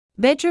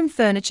Bedroom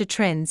furniture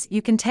trends.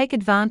 You can take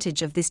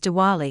advantage of this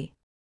Diwali.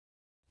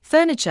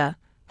 Furniture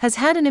has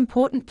had an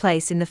important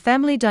place in the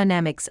family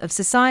dynamics of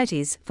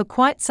societies for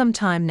quite some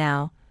time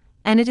now,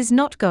 and it is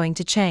not going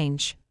to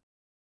change.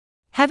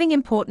 Having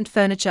important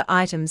furniture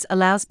items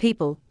allows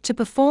people to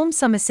perform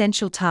some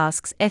essential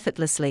tasks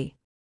effortlessly.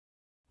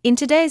 In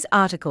today's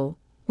article,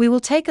 we will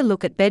take a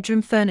look at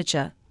bedroom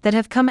furniture that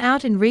have come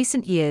out in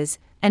recent years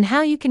and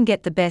how you can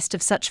get the best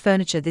of such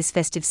furniture this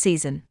festive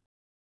season.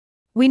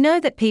 We know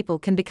that people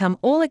can become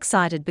all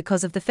excited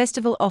because of the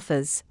festival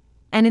offers,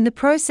 and in the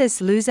process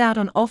lose out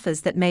on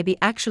offers that may be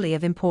actually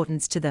of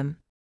importance to them.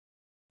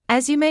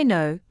 As you may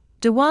know,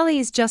 Diwali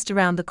is just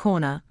around the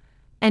corner,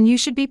 and you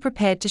should be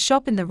prepared to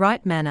shop in the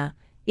right manner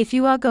if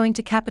you are going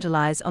to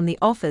capitalize on the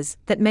offers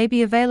that may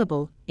be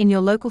available in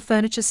your local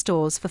furniture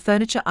stores for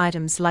furniture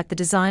items like the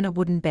designer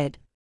wooden bed.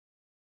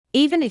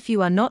 Even if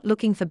you are not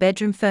looking for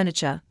bedroom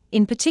furniture,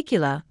 in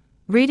particular,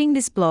 reading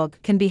this blog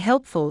can be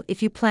helpful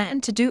if you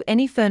plan to do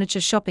any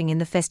furniture shopping in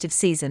the festive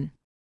season.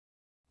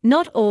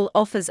 Not all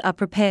offers are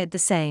prepared the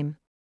same.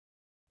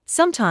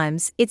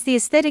 Sometimes it's the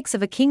aesthetics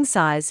of a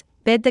king-size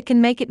bed that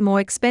can make it more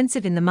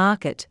expensive in the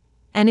market,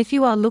 and if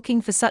you are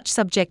looking for such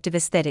subjective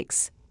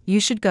aesthetics, you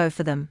should go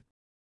for them.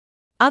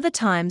 Other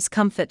times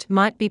comfort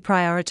might be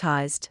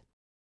prioritized.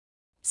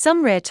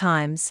 Some rare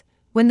times,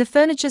 when the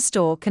furniture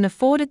store can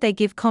afford it, they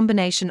give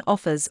combination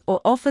offers or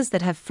offers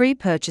that have free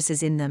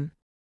purchases in them.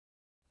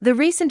 The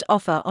recent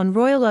offer on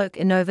Royal Oak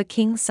Innova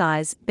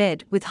king-size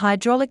bed with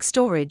hydraulic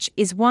storage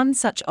is one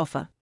such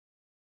offer.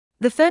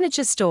 The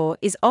furniture store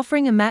is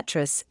offering a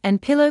mattress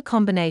and pillow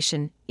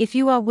combination if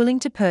you are willing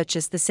to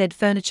purchase the said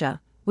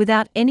furniture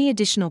without any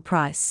additional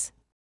price.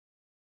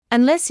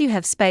 Unless you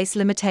have space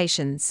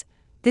limitations,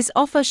 this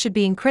offer should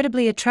be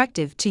incredibly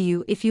attractive to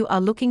you if you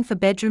are looking for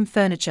bedroom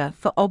furniture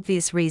for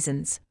obvious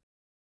reasons.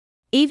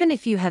 Even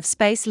if you have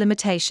space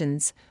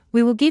limitations,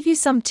 we will give you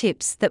some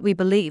tips that we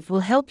believe will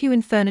help you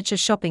in furniture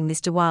shopping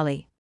this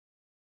Diwali.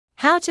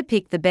 How to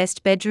pick the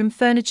best bedroom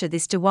furniture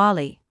this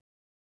Diwali.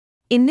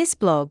 In this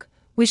blog,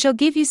 we shall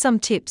give you some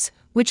tips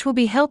which will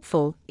be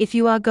helpful if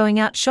you are going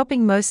out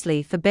shopping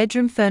mostly for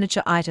bedroom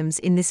furniture items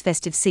in this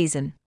festive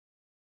season.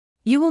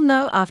 You will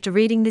know after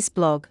reading this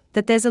blog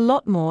that there's a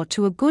lot more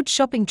to a good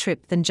shopping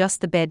trip than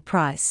just the bed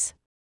price.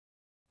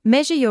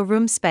 Measure your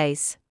room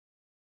space.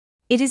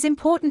 It is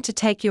important to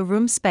take your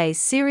room space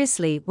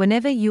seriously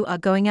whenever you are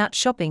going out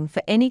shopping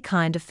for any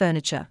kind of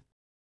furniture.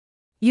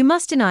 You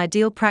must, in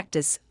ideal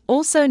practice,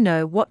 also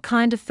know what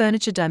kind of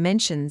furniture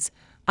dimensions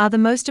are the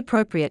most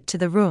appropriate to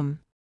the room.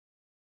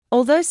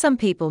 Although some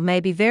people may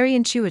be very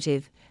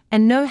intuitive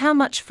and know how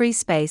much free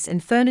space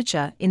and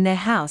furniture in their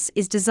house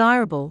is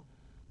desirable,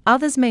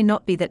 others may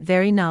not be that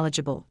very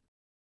knowledgeable.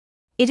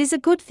 It is a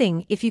good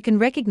thing if you can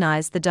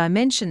recognize the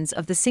dimensions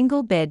of the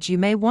single bed you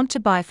may want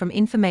to buy from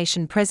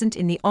information present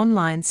in the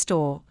online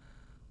store,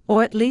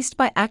 or at least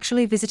by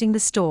actually visiting the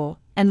store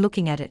and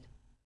looking at it.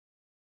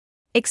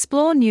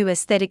 Explore new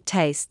aesthetic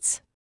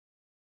tastes.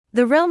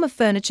 The realm of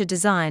furniture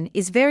design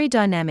is very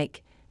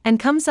dynamic and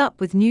comes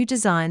up with new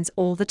designs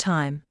all the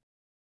time.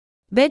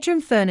 Bedroom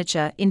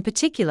furniture, in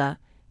particular,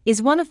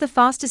 is one of the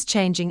fastest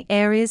changing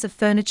areas of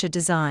furniture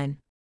design.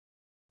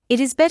 It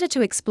is better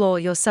to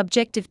explore your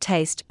subjective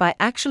taste by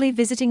actually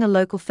visiting a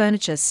local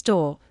furniture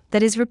store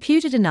that is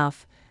reputed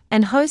enough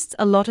and hosts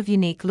a lot of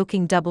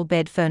unique-looking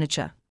double-bed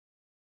furniture.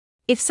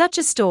 If such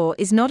a store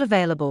is not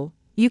available,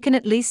 you can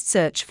at least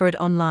search for it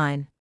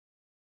online.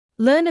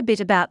 Learn a bit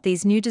about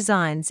these new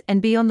designs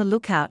and be on the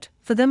lookout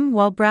for them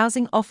while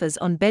browsing offers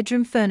on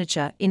bedroom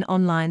furniture in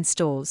online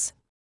stores.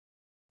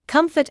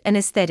 Comfort and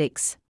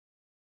aesthetics.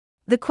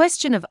 The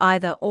question of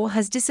either or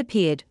has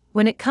disappeared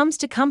when it comes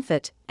to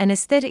comfort and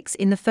aesthetics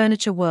in the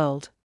furniture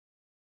world.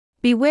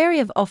 Be wary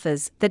of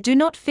offers that do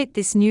not fit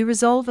this new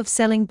resolve of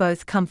selling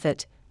both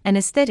comfort and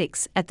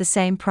aesthetics at the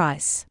same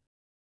price.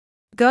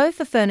 Go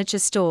for furniture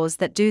stores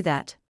that do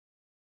that.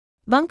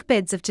 Bunk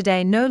beds of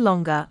today no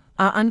longer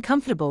are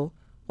uncomfortable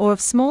or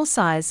of small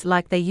size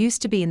like they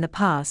used to be in the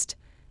past,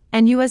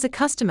 and you as a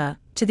customer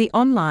to the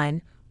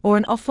online or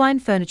an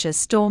offline furniture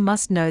store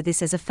must know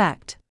this as a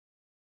fact.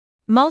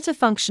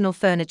 Multifunctional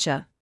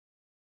furniture.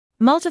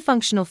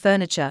 Multifunctional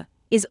furniture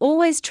is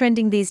always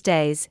trending these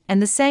days,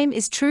 and the same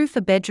is true for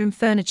bedroom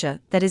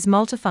furniture that is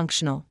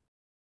multifunctional.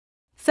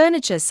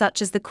 Furniture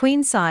such as the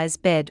queen-size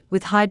bed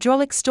with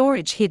hydraulic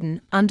storage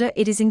hidden under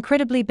it is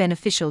incredibly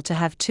beneficial to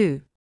have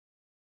too.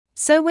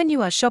 So when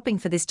you are shopping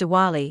for this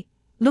Diwali,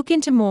 look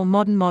into more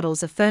modern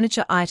models of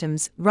furniture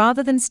items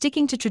rather than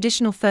sticking to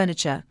traditional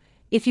furniture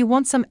if you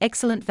want some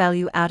excellent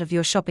value out of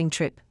your shopping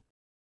trip.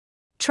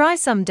 Try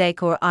some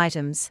decor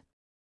items.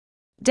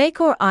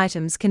 Decor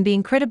items can be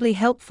incredibly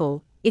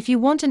helpful if you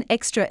want an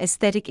extra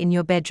aesthetic in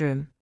your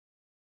bedroom.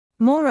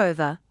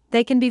 Moreover,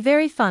 they can be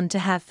very fun to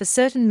have for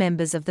certain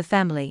members of the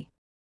family.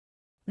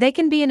 They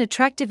can be an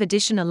attractive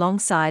addition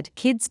alongside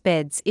kids'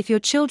 beds if your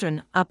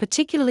children are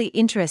particularly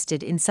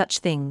interested in such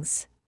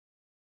things.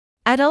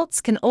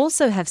 Adults can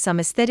also have some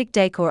aesthetic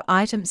decor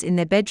items in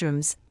their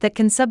bedrooms that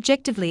can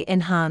subjectively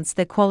enhance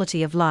their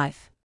quality of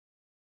life.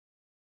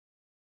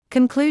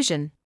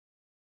 Conclusion: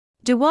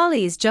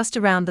 Diwali is just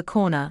around the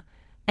corner,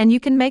 and you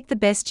can make the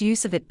best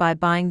use of it by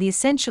buying the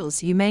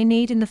essentials you may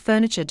need in the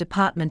furniture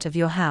department of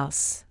your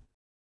house.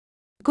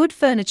 Good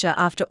furniture,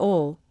 after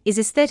all, is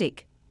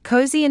aesthetic,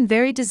 cozy, and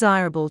very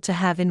desirable to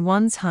have in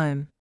one's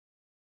home.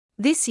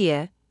 This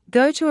year,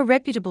 go to a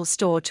reputable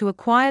store to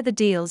acquire the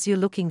deals you're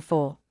looking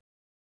for.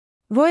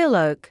 Royal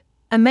Oak,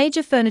 a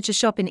major furniture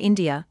shop in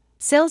India,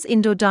 sells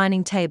indoor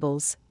dining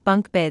tables,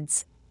 bunk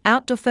beds,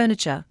 outdoor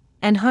furniture,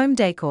 and home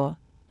decor,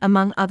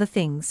 among other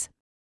things.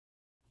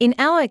 In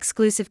our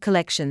exclusive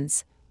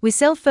collections, we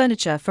sell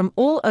furniture from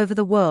all over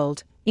the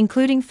world,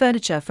 including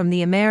furniture from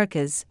the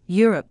Americas,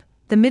 Europe,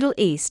 the Middle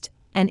East,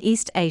 and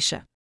East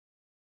Asia.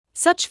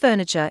 Such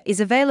furniture is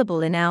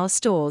available in our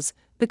stores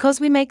because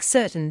we make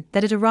certain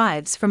that it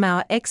arrives from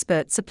our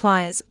expert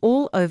suppliers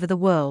all over the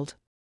world.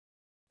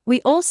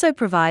 We also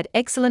provide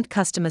excellent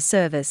customer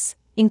service,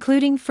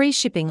 including free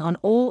shipping on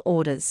all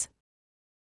orders.